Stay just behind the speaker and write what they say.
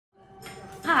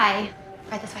Hi.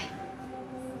 Right this way.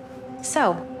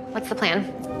 So, what's the plan?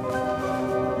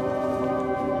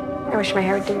 I wish my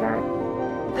hair would do that.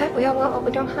 But we all want what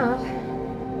we don't have.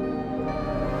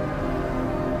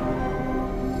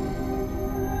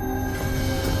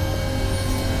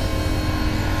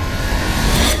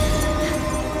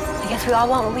 I guess we all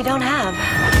want what we don't have.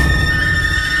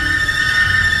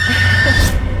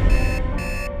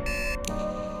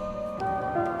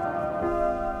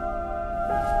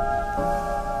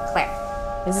 Claire,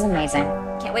 this is amazing.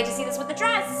 Can't wait to see this with the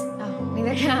dress. Oh,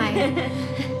 neither can I.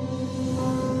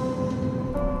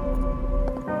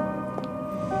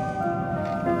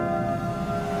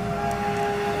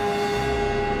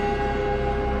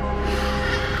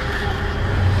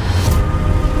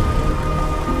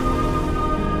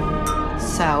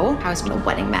 So, how's the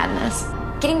wedding madness?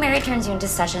 Getting married turns you into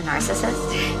such a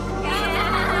narcissist.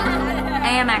 I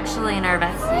am actually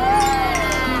nervous.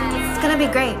 It's gonna be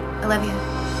great. I love you.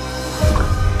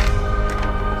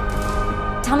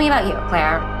 Tell me about you,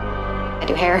 Claire. I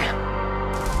do hair.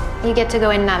 You get to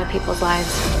go in and out of people's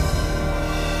lives.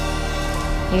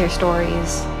 You hear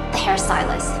stories. The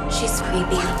hairstylist. She's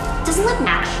creepy. Doesn't Liv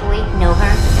actually know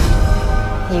her?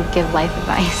 You give life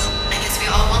advice. I guess we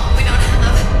all want what we don't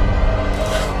have.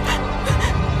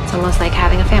 It's almost like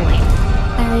having a family.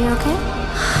 Are you okay?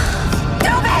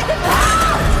 Stop it!